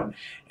pointed out.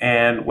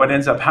 And what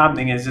ends up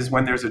happening is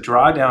when there's a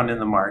drawdown in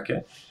the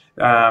market,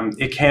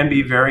 it can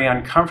be very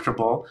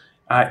uncomfortable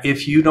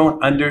if you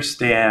don't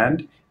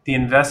understand the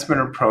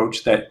investment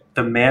approach that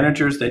the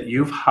managers that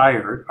you've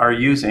hired are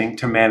using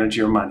to manage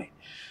your money.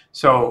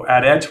 So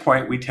at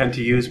EdgePoint, we tend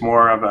to use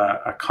more of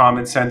a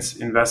common sense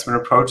investment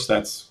approach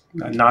that's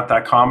not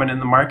that common in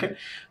the market.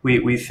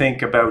 We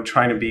think about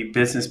trying to be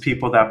business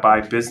people that buy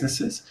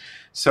businesses.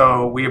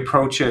 So we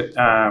approach it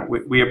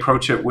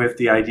with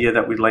the idea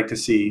that we'd like to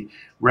see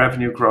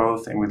revenue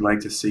growth and we'd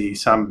like to see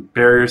some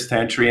barriers to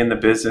entry in the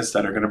business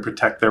that are going to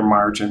protect their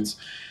margins,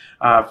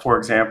 for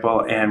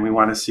example. And we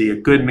want to see a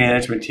good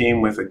management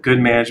team with a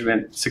good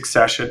management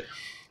succession.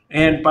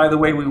 And by the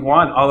way, we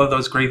want all of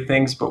those great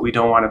things, but we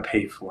don't want to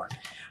pay for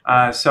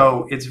it.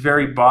 So it's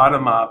very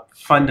bottom-up,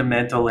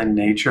 fundamental in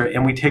nature,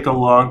 and we take a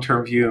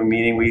long-term view,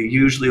 meaning we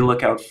usually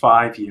look out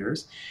 5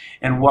 years.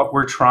 And what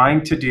we're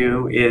trying to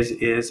do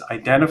is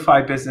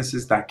identify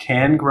businesses that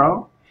can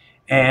grow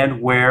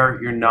and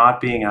where you're not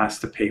being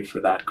asked to pay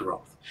for that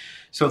growth.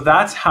 So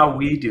that's how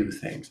we do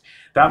things.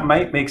 That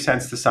might make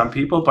sense to some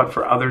people, but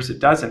for others it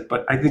doesn't.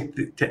 But I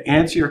think to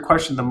answer your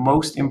question, the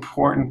most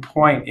important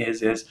point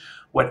is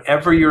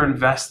whatever you're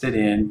invested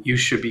in, you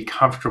should be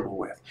comfortable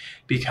with.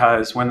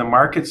 Because when the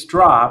markets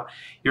drop,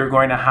 you're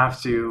going to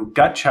have to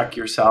gut check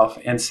yourself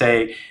and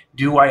say,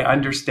 do I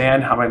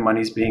understand how my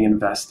money's being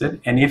invested?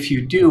 And if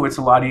you do, it's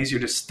a lot easier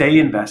to stay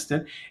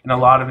invested. In a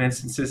lot of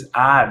instances,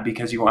 add,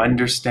 because you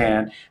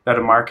understand that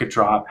a market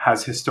drop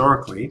has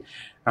historically,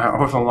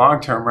 over the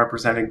long term,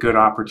 represented good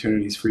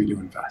opportunities for you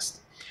to invest.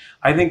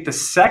 I think the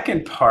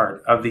second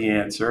part of the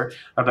answer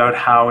about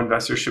how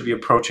investors should be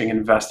approaching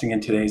investing in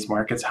today's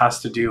markets has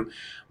to do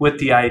with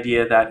the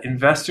idea that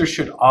investors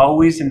should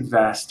always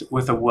invest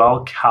with a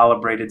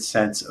well-calibrated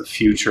sense of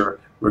future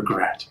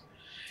regret.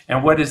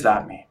 And what does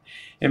that mean?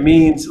 It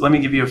means, let me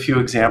give you a few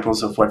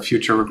examples of what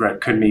future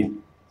regret could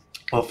mean.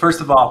 Well,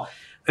 first of all,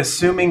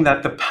 assuming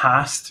that the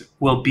past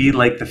will be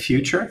like the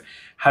future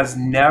has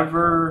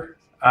never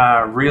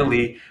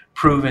really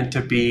proven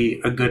to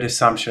be a good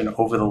assumption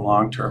over the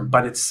long term,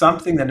 but it's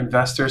something that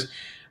investors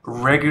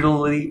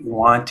regularly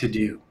want to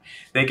do.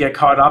 They get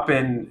caught up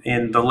in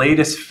the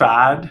latest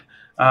fad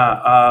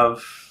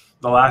of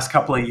the last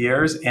couple of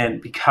years,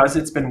 and because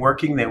it's been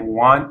working, they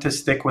want to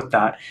stick with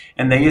that,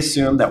 and they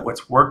assume that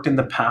what's worked in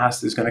the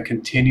past is going to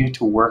continue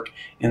to work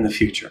in the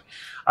future.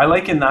 I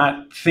liken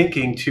that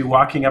thinking to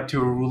walking up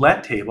to a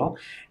roulette table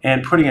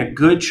and putting a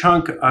good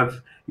chunk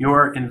of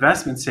your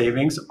investment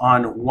savings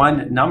on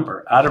one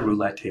number at a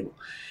roulette table.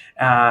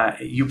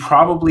 You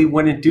probably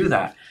wouldn't do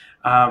that.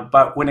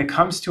 But when it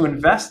comes to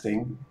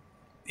investing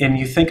and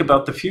you think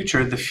about the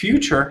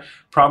future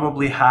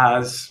probably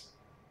has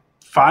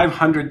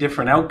 500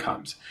 different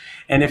outcomes.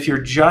 And if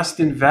you're just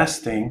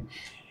investing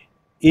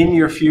in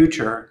your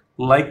future,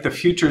 like the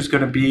future is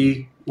going to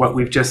be what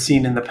we've just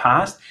seen in the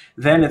past,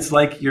 then it's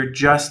like you're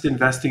just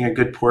investing a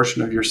good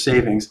portion of your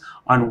savings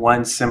on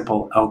one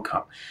simple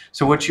outcome.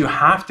 So what you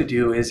have to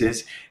do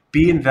is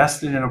be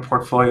invested in a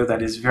portfolio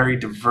that is very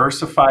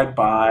diversified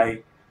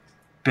by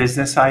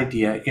business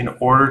idea in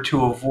order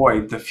to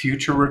avoid the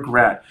future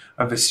regret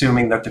of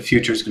assuming that the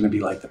future is going to be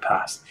like the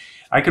past.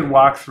 I could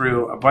walk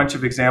through a bunch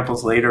of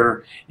examples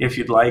later if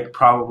you'd like,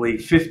 probably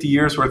 50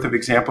 years worth of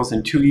examples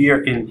in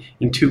 2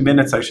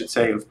 minutes, I should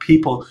say, of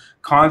people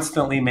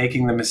constantly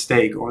making the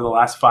mistake over the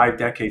last 5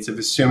 decades of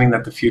assuming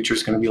that the future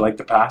is going to be like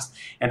the past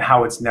and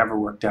how it's never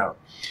worked out.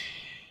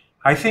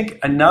 I think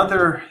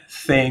another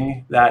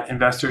thing that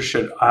investors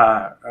should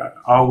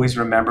always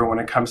remember when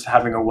it comes to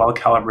having a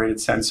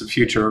well-calibrated sense of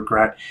future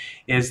regret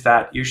is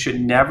that you should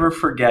never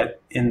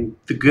forget in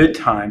the good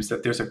times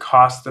that there's a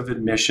cost of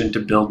admission to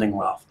building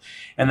wealth.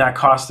 And that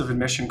cost of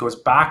admission goes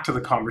back to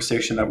the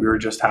conversation that we were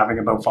just having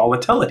about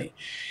volatility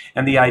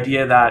and the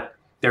idea that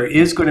there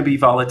is going to be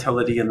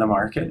volatility in the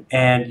market,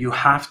 and you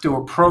have to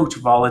approach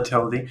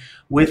volatility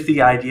with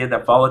the idea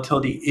that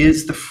volatility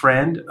is the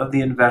friend of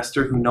the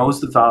investor who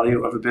knows the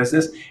value of a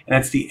business, and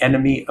it's the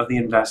enemy of the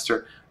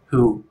investor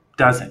who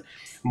doesn't.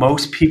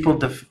 Most people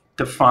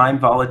define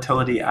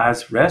volatility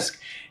as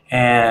risk,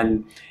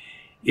 and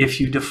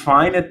if you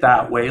define it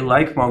that way,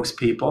 like most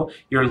people,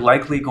 you're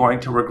likely going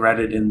to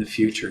regret it in the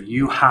future.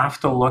 You have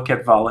to look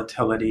at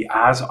volatility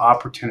as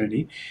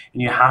opportunity,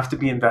 and you have to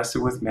be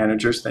invested with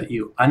managers that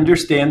you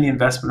understand the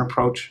investment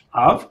approach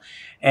of,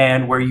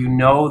 and where you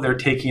know they're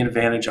taking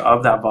advantage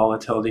of that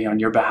volatility on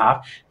your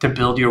behalf to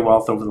build your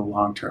wealth over the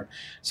long term.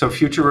 So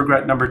future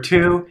regret number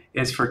 2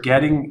 is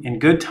forgetting in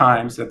good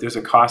times that there's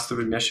a cost of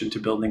admission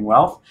to building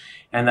wealth,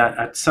 and that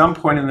at some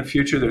point in the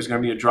future, there's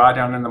going to be a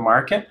drawdown in the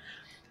market.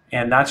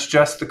 And that's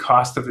just the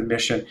cost of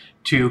admission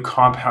to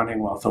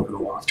compounding wealth over the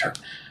long term.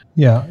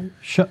 Yeah.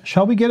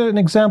 Shall we get an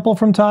example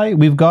from Ty?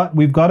 We've got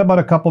about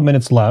a couple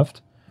minutes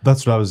left.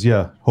 That's what I was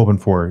hoping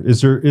for.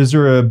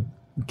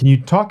 Can you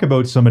talk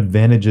about some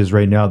advantages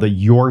right now that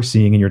you're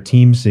seeing and your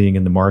team's seeing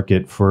in the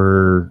market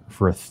for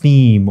a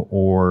theme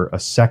or a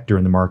sector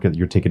in the market that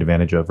you're taking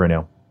advantage of right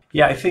now?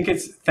 Yeah,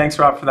 thanks,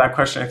 Rob, for that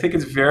question. I think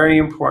it's very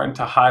important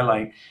to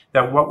highlight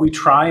that what we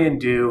try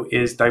and do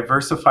is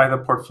diversify the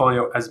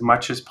portfolio as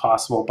much as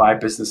possible by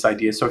business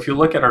idea. So if you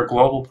look at our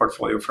global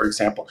portfolio, for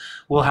example,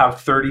 we'll have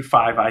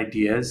 35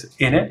 ideas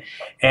in it.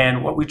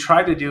 And what we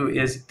try to do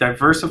is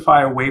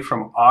diversify away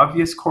from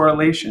obvious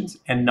correlations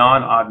and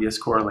non-obvious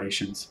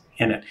correlations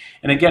in it.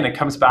 And again, it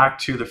comes back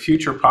to the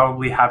future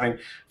probably having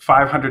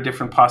 500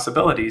 different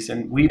possibilities,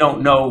 and we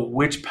don't know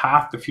which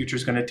path the future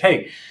is going to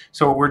take.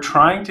 So what we're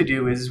trying to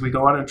do is we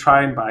go out and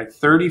try and buy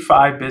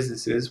 35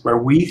 businesses where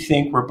we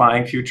think we're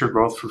buying future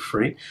growth for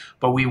free,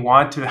 but we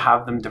want to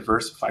have them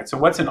diversified. So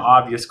what's an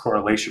obvious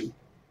correlation?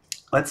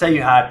 Let's say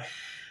you had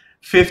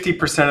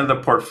 50% of the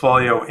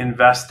portfolio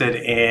invested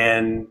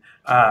in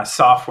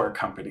software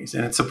companies,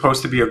 and it's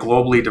supposed to be a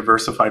globally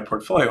diversified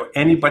portfolio.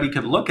 Anybody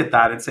could look at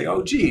that and say,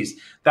 oh, geez,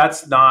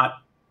 that's not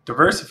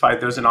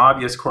diversified. There's an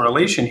obvious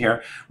correlation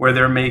here where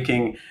they're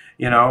making,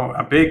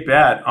 a big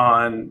bet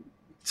on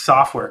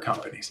software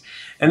companies.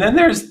 And then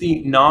there's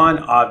the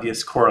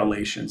non-obvious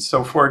correlations.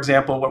 So for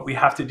example, what we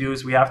have to do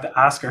is we have to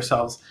ask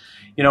ourselves,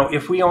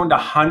 if we owned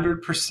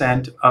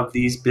 100% of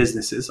these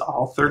businesses,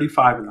 all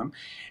 35 of them,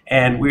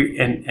 and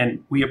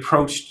we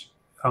approached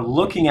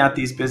looking at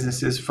these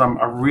businesses from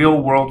a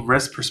real world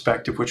risk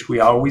perspective, which we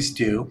always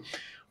do,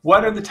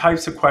 what are the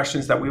types of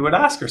questions that we would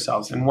ask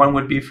ourselves? And one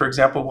would be, for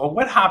example, well,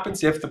 what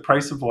happens if the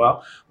price of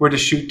oil were to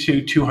shoot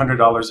to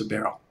 $200 a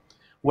barrel?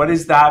 What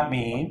does that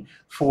mean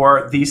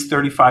for these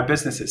 35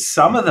 businesses?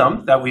 Some of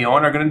them that we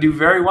own are going to do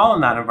very well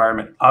in that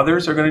environment.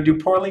 Others are going to do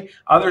poorly.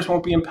 Others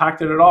won't be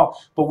impacted at all.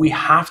 But we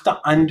have to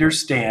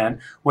understand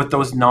what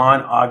those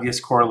non-obvious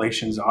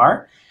correlations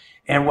are.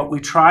 And what we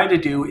try to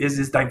do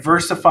is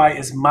diversify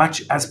as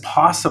much as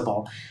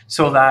possible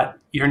so that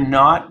you're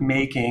not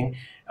making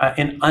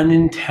an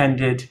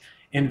unintended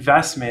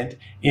investment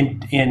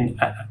in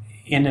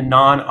a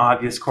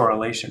non-obvious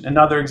correlation.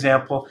 Another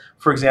example,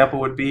 for example,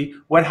 would be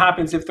what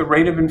happens if the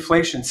rate of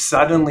inflation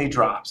suddenly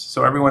drops?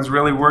 So everyone's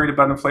really worried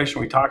about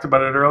inflation. We talked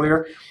about it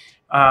earlier.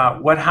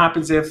 What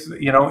happens if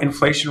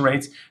inflation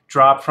rates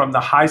drop from the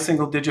high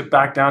single digit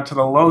back down to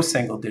the low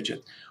single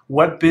digit?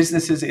 What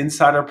businesses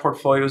inside our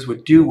portfolios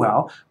would do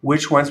well?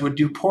 Which ones would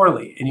do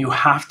poorly? And you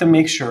have to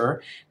make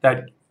sure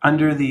that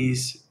under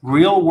these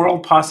real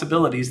world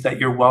possibilities that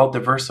you're well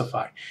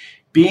diversified.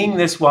 Being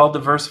this well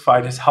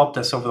diversified has helped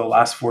us over the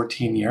last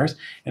 14 years,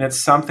 and it's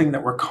something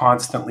that we're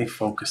constantly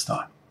focused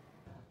on.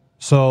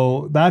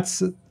 So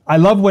I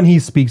love when he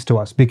speaks to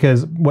us,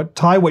 because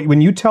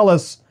when you tell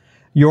us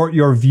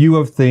your view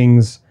of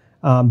things,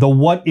 the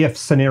what if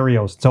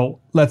scenarios. So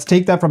let's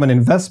take that from an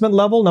investment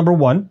level, number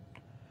one.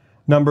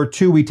 Number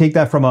two, we take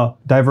that from a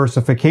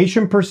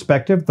diversification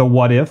perspective, the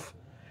what if,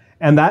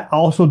 and that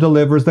also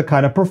delivers the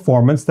kind of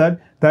performance that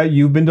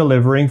you've been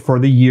delivering for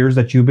the years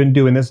that you've been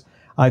doing this.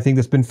 I think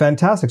that's been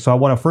fantastic. So I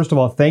want to, first of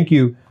all, thank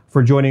you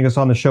for joining us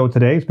on the show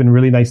today. It's been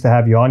really nice to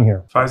have you on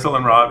here. Faisal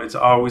and Rob, it's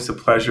always a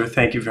pleasure.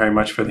 Thank you very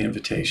much for the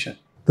invitation.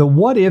 The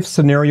what if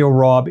scenario,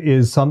 Rob,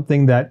 is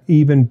something that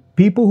even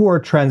people who are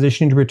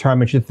transitioning to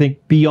retirement should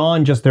think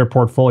beyond just their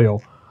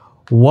portfolio.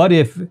 What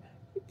if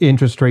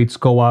interest rates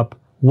go up?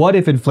 What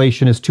if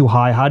inflation is too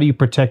high? How do you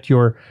protect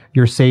your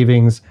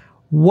savings?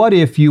 What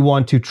if you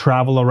want to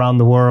travel around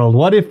the world?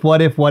 What if a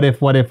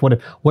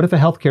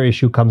healthcare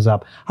issue comes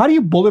up? How do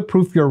you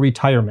bulletproof your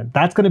retirement?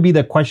 That's going to be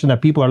the question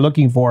that people are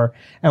looking for.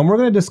 And we're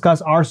going to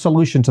discuss our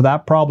solution to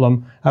that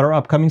problem at our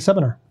upcoming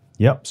seminar.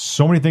 Yep,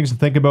 so many things to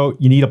think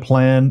about. You need a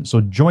plan.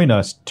 So join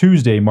us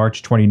Tuesday,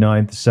 March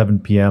 29th, 7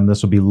 p.m.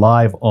 This will be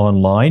live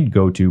online.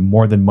 Go to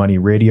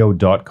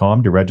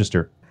morethanmoneyradio.com to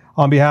register.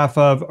 On behalf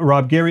of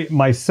Rob Gary,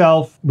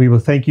 myself, we will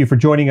thank you for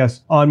joining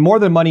us on More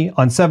Than Money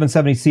on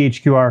 770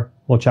 CHQR.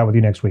 We'll chat with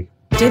you next week.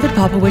 David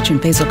Popowich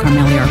and Faisal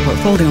Karmali are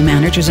portfolio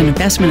managers and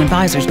investment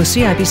advisors with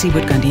CIBC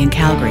Wood Gundy in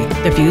Calgary.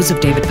 The views of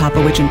David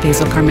Popowich and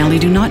Faisal Karmali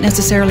do not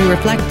necessarily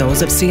reflect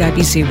those of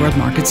CIBC World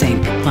Markets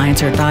Inc.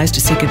 Clients are advised to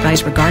seek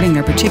advice regarding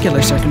their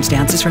particular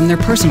circumstances from their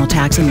personal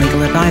tax and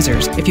legal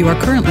advisors. If you are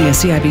currently a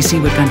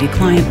CIBC Wood Gundy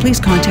client, please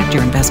contact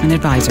your investment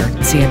advisor.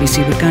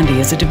 CIBC Wood Gundy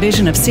is a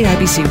division of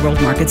CIBC World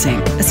Markets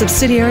Inc., a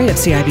subsidiary of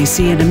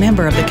CIBC and a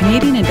member of the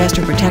Canadian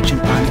Investor Protection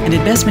Fund, an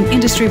investment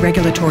industry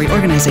regulatory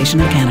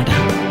organization of Canada.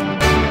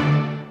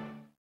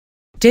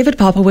 David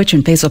Popowich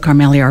and Faisal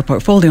Karmali are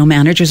portfolio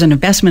managers and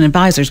investment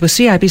advisors with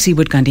CIBC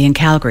Wood Gundy in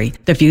Calgary.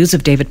 The views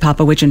of David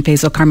Popowich and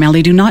Faisal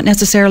Karmali do not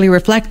necessarily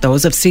reflect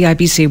those of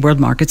CIBC World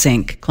Markets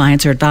Inc.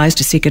 Clients are advised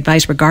to seek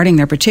advice regarding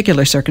their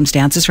particular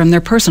circumstances from their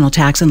personal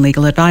tax and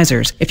legal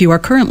advisors. If you are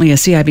currently a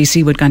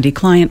CIBC Wood Gundy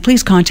client,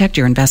 please contact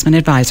your investment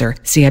advisor.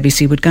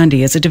 CIBC Wood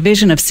Gundy is a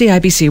division of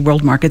CIBC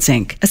World Markets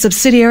Inc., a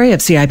subsidiary of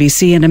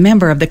CIBC and a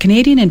member of the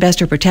Canadian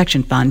Investor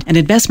Protection Fund, an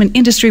investment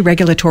industry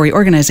regulatory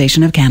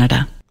organization of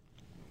Canada.